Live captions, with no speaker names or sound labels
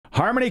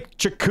Harmony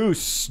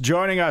Chicoose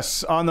joining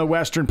us on the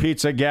Western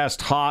Pizza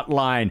Guest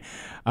Hotline.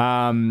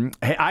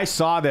 Hey, I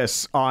saw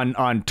this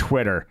on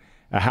Twitter,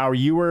 how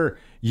you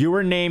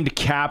were named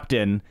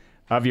captain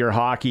of your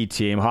hockey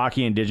team,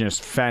 Hockey Indigenous.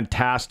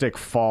 Fantastic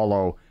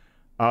follow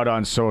out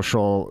on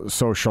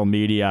social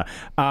media.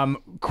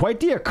 Quite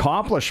the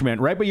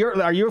accomplishment, right? But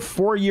are you a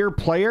 4-year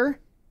player?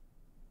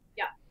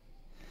 Yeah.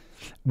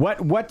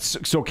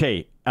 What's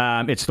okay?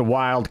 It's the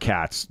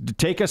Wildcats.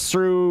 Take us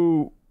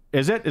through.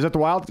 Is it the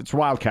Wild? It's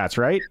Wildcats,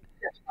 right?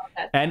 Yes,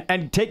 Wildcats.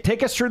 And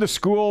take us through the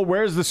school.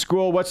 Where's the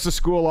school? What's the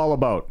school all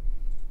about?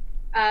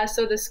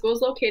 So the school's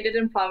located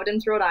in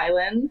Providence, Rhode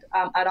Island,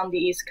 out on the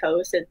East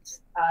Coast.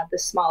 It's the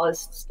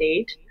smallest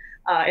state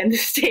in the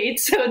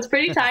States, so it's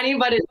pretty tiny,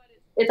 but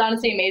it's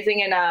honestly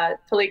amazing and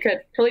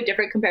totally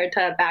different compared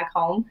to back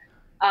home.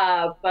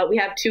 But we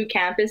have 2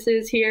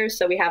 campuses here.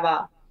 So we have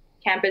a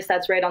campus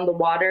that's right on the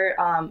water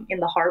in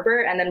the harbor,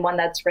 and then one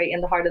that's right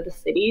in the heart of the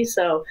city.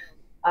 So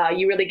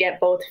you really get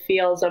both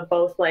feels of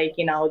both, like,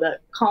 the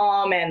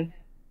calm and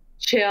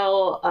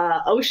chill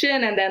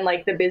ocean, and then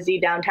like the busy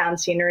downtown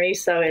scenery.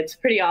 So it's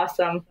pretty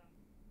awesome.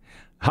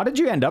 How did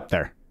you end up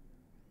there?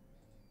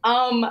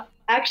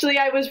 Actually,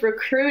 I was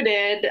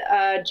recruited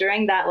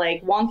during that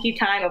like wonky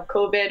time of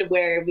COVID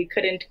where we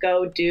couldn't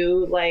go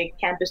do like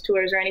campus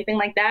tours or anything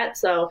like that.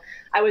 So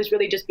I was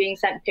really just being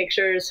sent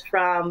pictures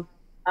from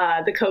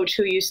the coach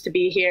who used to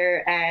be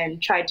here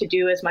and tried to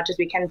do as much as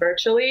we can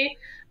virtually.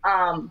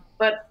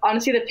 But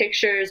honestly, the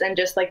pictures and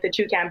just like the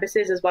 2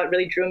 campuses is what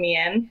really drew me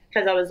in,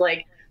 because I was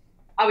like,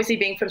 obviously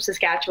being from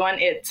Saskatchewan,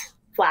 it's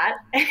flat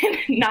and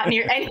not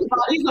near any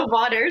bodies of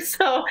water.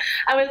 So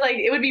I was like,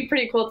 it would be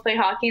pretty cool to play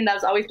hockey. And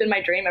that's always been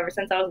my dream ever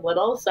since I was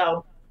little.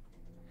 So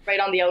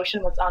right on the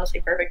ocean was honestly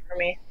perfect for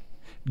me.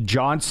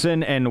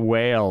 Johnson and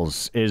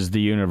Wales is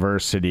the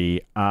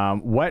university.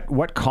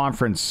 What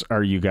conference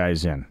are you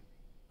guys in?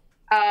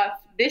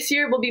 This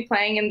year we'll be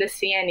playing in the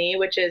CNE,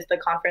 which is the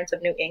Conference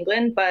of New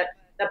England. But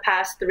the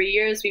past 3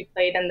 years we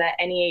played in the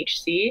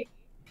NEHC.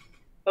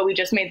 But we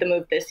just made the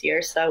move this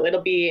year, so it'll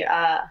be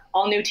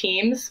all new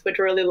teams, which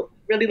we're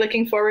really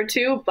looking forward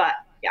to. But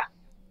yeah.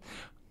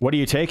 What are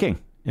you taking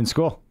in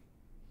school?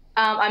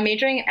 I'm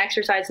majoring in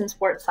exercise and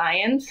sports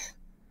science,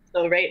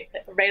 so right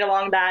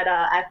along that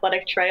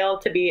athletic trail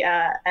to be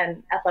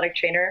an athletic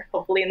trainer,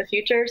 hopefully in the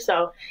future.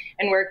 So,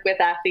 and work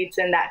with athletes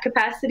in that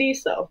capacity.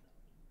 So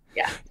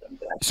yeah.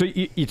 So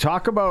you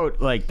talk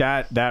about like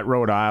that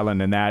Rhode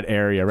Island and that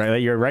area, right?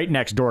 You're right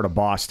next door to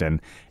Boston.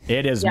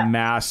 It is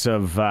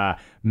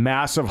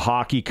massive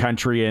hockey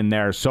country in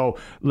there. So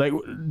like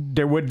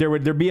there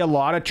would be a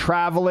lot of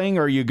traveling,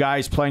 or are you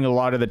guys playing a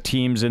lot of the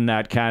teams in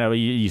that kind of,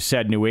 you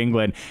said New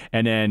England,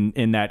 and then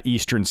in that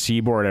Eastern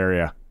Seaboard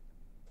area?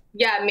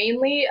 Yeah,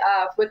 mainly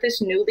with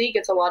this new league,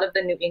 it's a lot of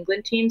the New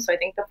England teams. So I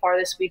think the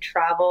farthest we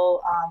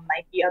travel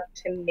might be up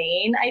to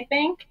Maine, I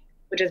think,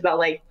 which is about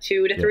like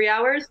 2 to 3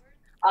 hours.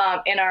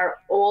 In our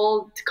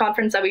old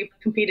conference that we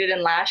competed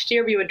in last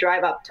year, we would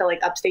drive up to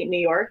like upstate New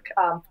York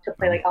to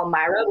play like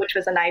Elmira, which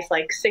was a nice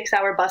like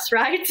 6-hour bus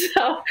ride.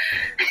 So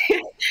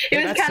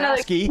it was kind of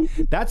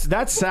like that's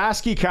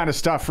Sasky kind of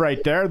stuff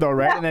right there, though,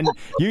 right? And then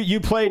you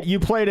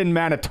played in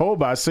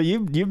Manitoba, so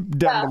you've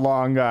done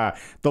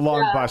the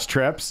long bus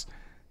trips.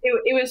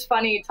 It was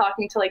funny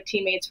talking to like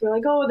teammates who were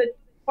like, oh, the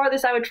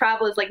farthest I would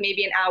travel is like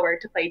maybe an hour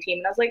to play a team.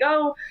 And I was like,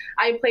 oh,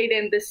 I played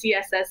in the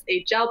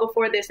CSSHL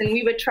before this, and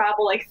we would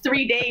travel like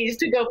 3 days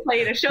to go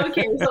play in a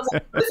showcase. So I was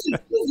like, this is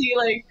easy.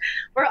 Like,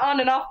 we're on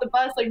and off the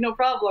bus, like no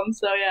problem.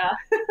 So yeah.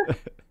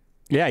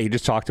 Yeah, you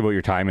just talked about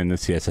your time in the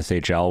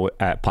CSSHL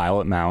at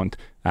Pilot Mount.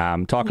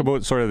 Talk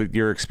about sort of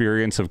your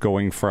experience of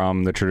going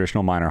from the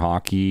traditional minor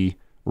hockey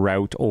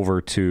route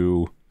over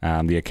to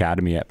the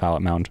academy at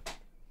Pilot Mount.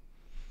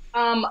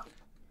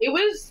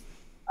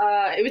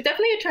 It was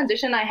definitely a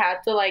transition I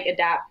had to like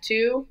adapt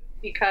to,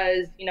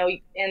 because,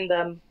 in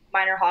the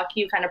minor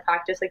hockey, you kind of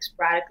practice like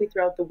sporadically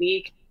throughout the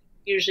week,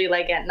 usually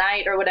like at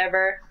night or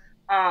whatever.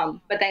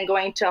 But then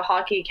going to a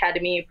hockey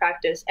academy, you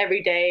practice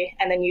every day,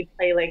 and then you'd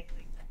play like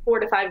 4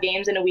 to 5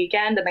 games in a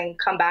weekend and then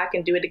come back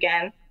and do it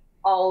again,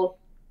 all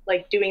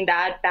like doing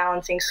that,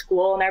 balancing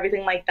school and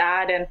everything like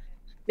that, and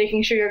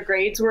making sure your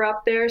grades were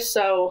up there.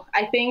 So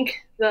I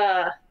think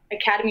the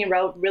academy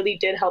route really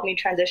did help me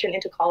transition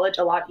into college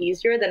a lot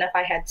easier than if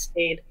I had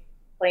stayed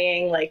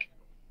playing like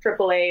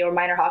AAA or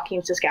minor hockey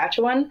in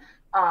Saskatchewan.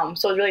 So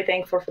I was really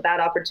thankful for that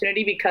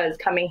opportunity, because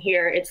coming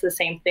here, it's the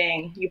same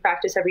thing. You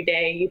practice every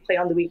day, you play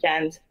on the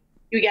weekends,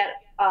 you get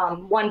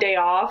 1 day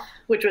off,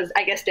 which was,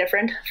 I guess,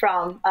 different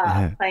from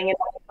playing in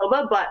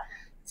Manitoba, but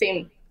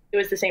it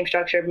was the same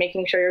structure,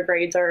 making sure your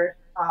grades are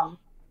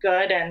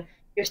good and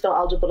you're still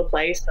eligible to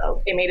play.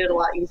 So it made it a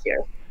lot easier.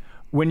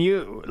 When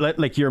you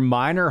like your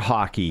minor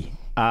hockey,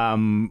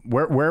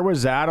 where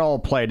was that all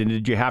played, and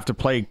did you have to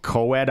play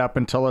co-ed up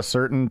until a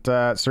certain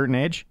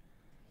age?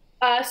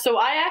 So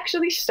I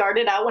actually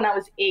started out when I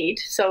was 8,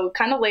 so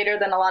kind of later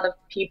than a lot of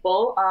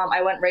people.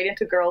 I went right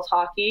into girls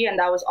hockey, and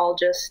that was all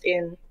just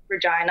in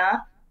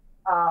Regina.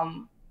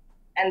 And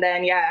And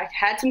then, yeah, I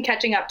had some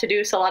catching up to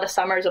do. So a lot of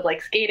summers of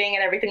like skating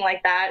and everything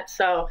like that.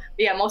 So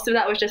yeah, most of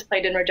that was just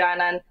played in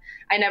Regina. And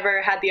I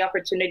never had the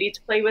opportunity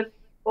to play with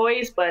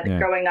boys, but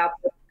growing up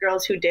with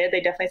girls who did,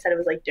 they definitely said it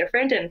was like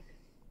different. And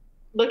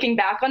looking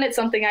back on it,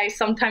 something I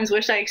sometimes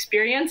wish I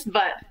experienced,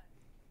 but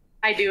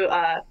I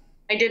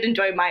did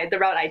enjoy the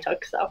route I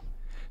took.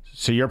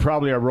 So you're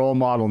probably a role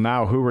model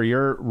now. Who were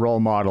your role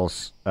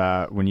models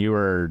when you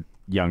were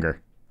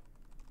younger?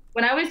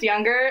 When I was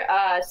younger,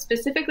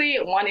 specifically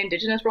one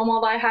Indigenous role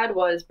model I had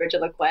was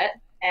Bridget Lacquette.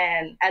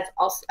 And as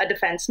also a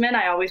defenseman,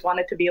 I always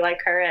wanted to be like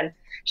her. And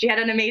she had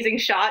an amazing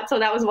shot. So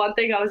that was one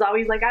thing. I was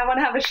always like, I want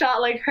to have a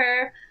shot like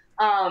her.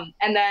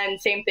 And then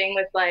same thing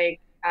with like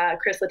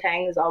Chris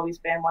Letang has always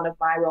been one of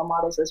my role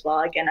models as well.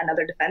 Again,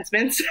 another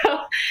defenseman.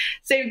 So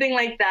same thing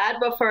like that.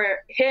 But for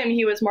him,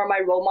 he was more my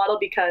role model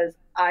because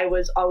I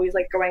was always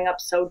like growing up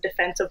so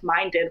defensive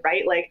minded,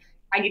 right? Like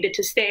I needed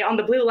to stay on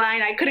the blue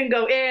line. I couldn't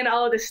go in,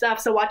 all of this stuff.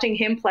 So watching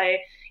him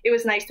play, it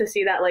was nice to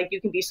see that like you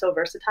can be so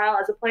versatile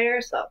as a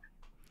player. So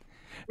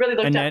really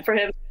looked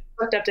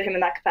up to him in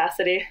that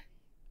capacity.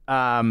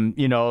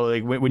 You know,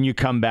 like when you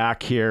come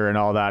back here and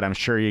all that, I'm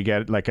sure you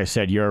get, like I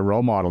said, you're a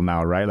role model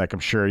now, right? Like I'm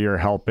sure you're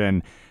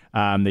helping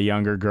the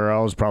younger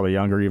girls, probably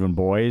younger even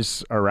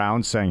boys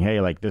around, saying, hey,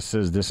 like this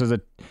is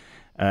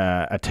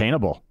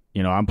attainable.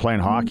 You know, I'm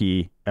playing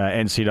hockey,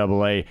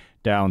 NCAA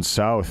down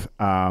south.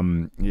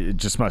 It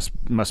just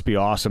must be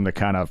awesome to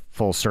kind of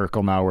full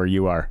circle now where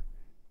you are.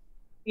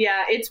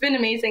 Yeah, it's been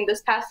amazing.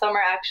 This past summer,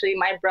 actually,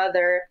 my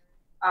brother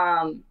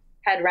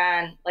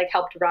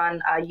helped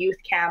run a youth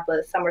camp,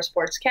 a summer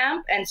sports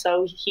camp. And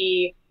so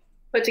he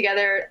put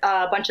together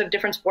a bunch of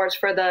different sports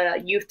for the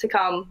youth to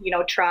come, you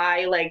know,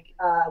 try. Like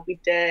we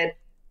did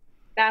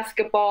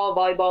basketball,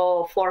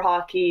 volleyball, floor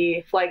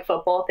hockey, flag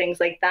football, things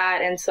like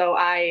that. And so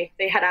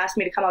they had asked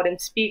me to come out and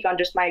speak on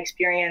just my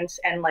experience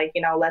and like,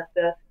 you know, let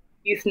the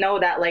youth know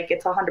that like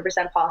it's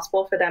 100%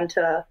 possible for them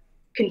to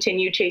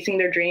continue chasing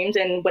their dreams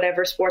in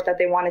whatever sport that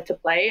they wanted to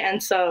play.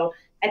 And so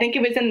I think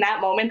it was in that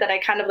moment that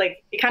it kind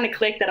of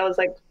clicked that I was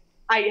like,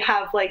 I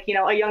have like, you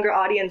know, a younger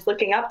audience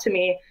looking up to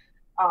me.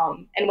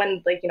 And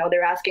when like, you know,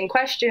 they're asking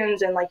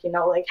questions and like, you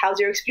know, like, how's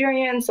your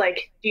experience?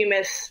 Like, do you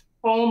miss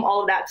home?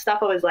 All of that stuff.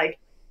 I was like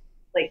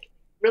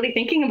really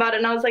thinking about it.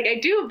 And I was like, I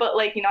do, but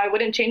like, you know, I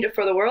wouldn't change it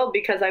for the world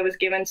because I was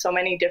given so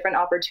many different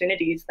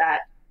opportunities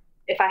that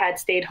if I had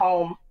stayed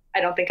home,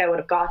 I don't think I would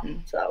have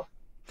gotten. So.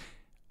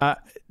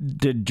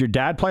 Did your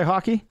dad play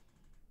hockey?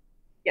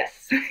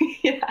 Yes.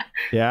 Yeah.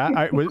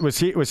 Yeah. Was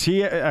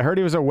he? I heard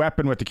he was a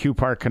weapon with the Q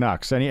Park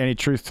Canucks. Any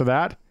truth to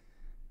that?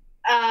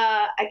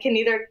 I can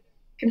neither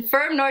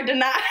confirm nor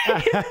deny.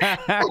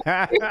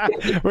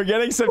 We're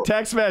getting some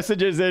text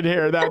messages in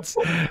here. That's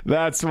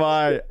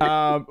why.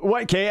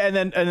 What? Okay. And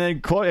then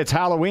it's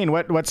Halloween.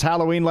 What's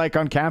Halloween like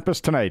on campus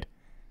tonight?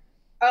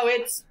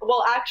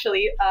 Oh,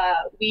 actually,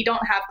 we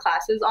don't have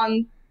classes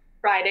on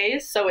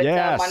Fridays, so it's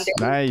Monday.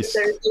 Nice.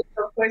 Thursday.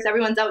 So of course,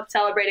 everyone's out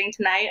celebrating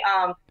tonight.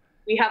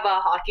 We have a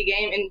hockey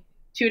game in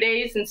 2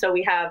 days, and so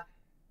we have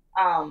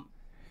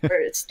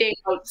we're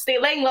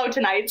laying low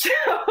tonight. So,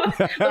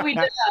 but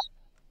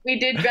we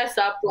did dress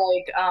up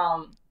like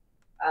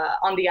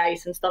on the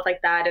ice and stuff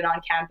like that, and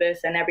on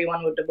campus, and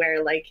everyone would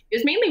wear like it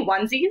was mainly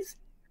onesies.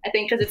 I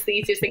think because it's the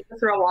easiest thing to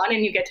throw on,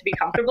 and you get to be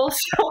comfortable.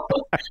 So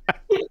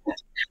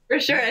for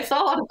sure, I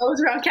saw a lot of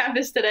those around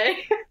campus today.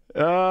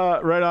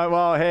 Right on.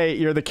 Well, hey,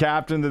 you're the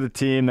captain of the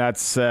team.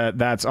 That's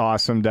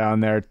awesome down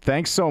there.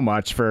 Thanks so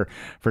much for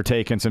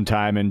taking some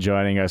time and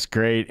joining us.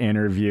 Great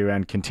interview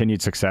and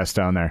continued success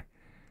down there.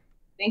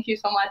 Thank you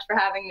so much for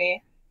having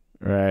me.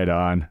 Right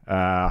on.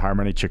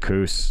 Harmony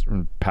Chicoose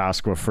from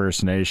Pasqua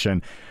First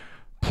Nation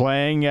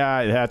playing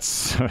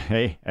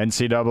NCAA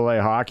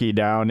hockey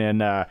down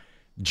in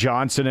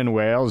Johnson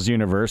Wales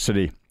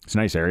University. It's a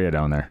nice area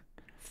down there.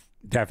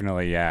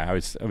 Definitely, yeah. I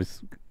was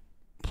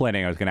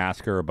planning. I was going to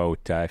ask her about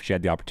if she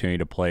had the opportunity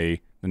to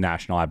play the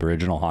National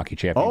Aboriginal Hockey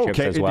Championships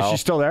as well. Is she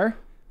still there?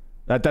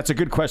 That's a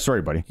good question.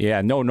 Sorry, buddy.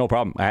 Yeah, no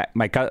problem. I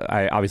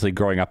obviously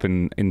growing up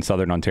in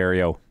Southern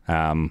Ontario,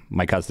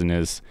 my cousin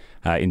is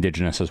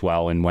Indigenous as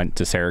well and went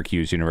to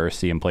Syracuse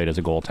University and played as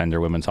a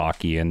goaltender women's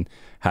hockey and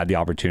had the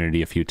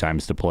opportunity a few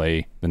times to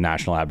play the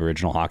National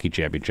Aboriginal Hockey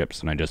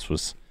Championships. And I just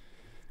was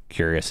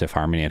curious if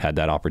Harmony had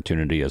that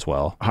opportunity as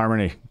well.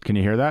 Harmony, can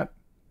you hear that?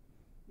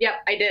 Yep,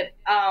 I did.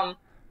 I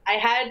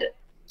had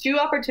 2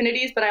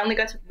 opportunities, but I only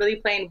got to really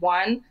play in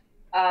one.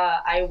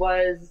 I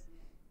was,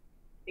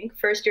 I think,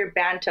 first year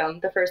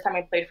Bantam, the first time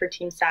I played for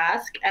Team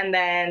Sask. And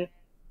then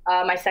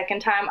my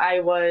second time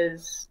I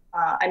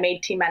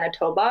made Team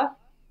Manitoba.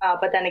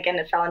 But then again,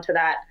 it fell into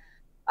that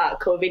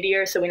COVID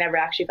year. So we never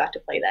actually got to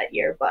play that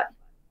year, but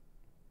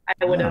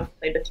I would have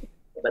played with Team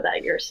Manitoba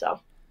that year. So.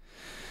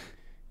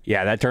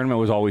 Yeah, that tournament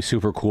was always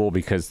super cool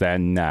because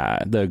then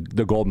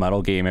the gold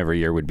medal game every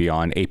year would be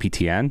on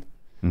APTN.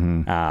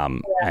 Mm-hmm.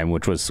 And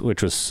which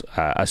was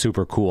a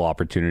super cool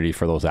opportunity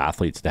for those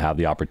athletes to have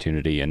the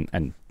opportunity.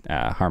 And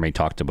Harmony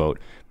talked about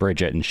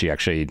Bridget, and she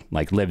actually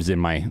like lives in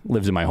my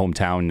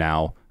hometown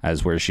now,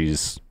 as where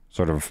she's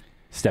sort of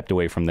stepped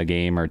away from the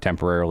game or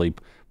temporarily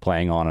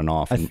playing on and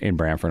off in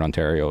Brantford,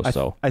 Ontario.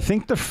 I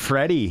think the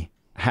Freddie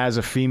has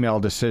a female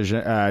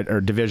decision or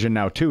division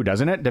now too,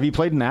 doesn't it? Have you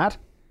played in that?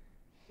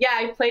 Yeah,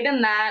 I played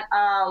in that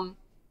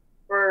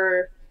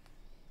for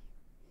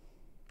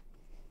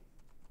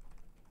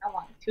how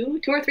long? Two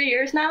or 3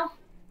 years now.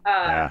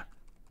 Yeah.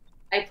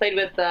 I played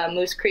with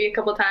Moose Cree a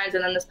couple times,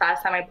 and then this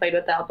past time I played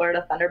with the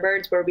Alberta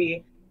Thunderbirds, where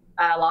we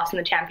lost in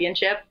the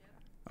championship.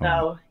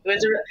 So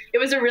it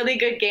was a really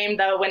good game,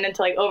 though. Went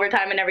into like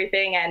overtime and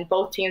everything, and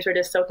both teams were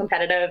just so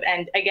competitive.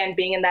 And again,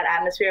 being in that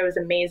atmosphere was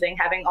amazing.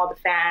 Having all the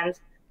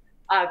fans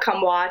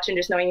come watch, and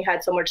just knowing you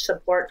had so much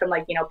support from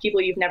like people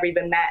you've never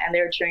even met, and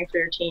they were cheering for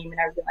your team and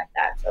everything like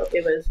that. So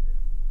it was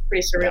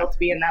pretty surreal to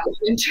be in that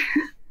moment.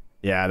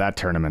 Yeah, that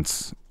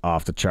tournament's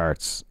off the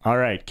charts. All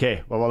right,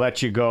 okay. Well, we'll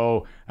let you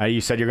go. You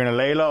said you're going to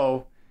lay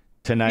low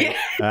tonight.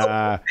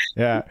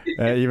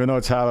 Even though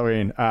it's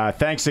Halloween.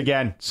 Thanks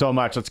again so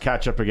much. Let's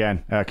catch up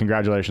again.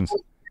 Congratulations.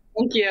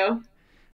 Thank you.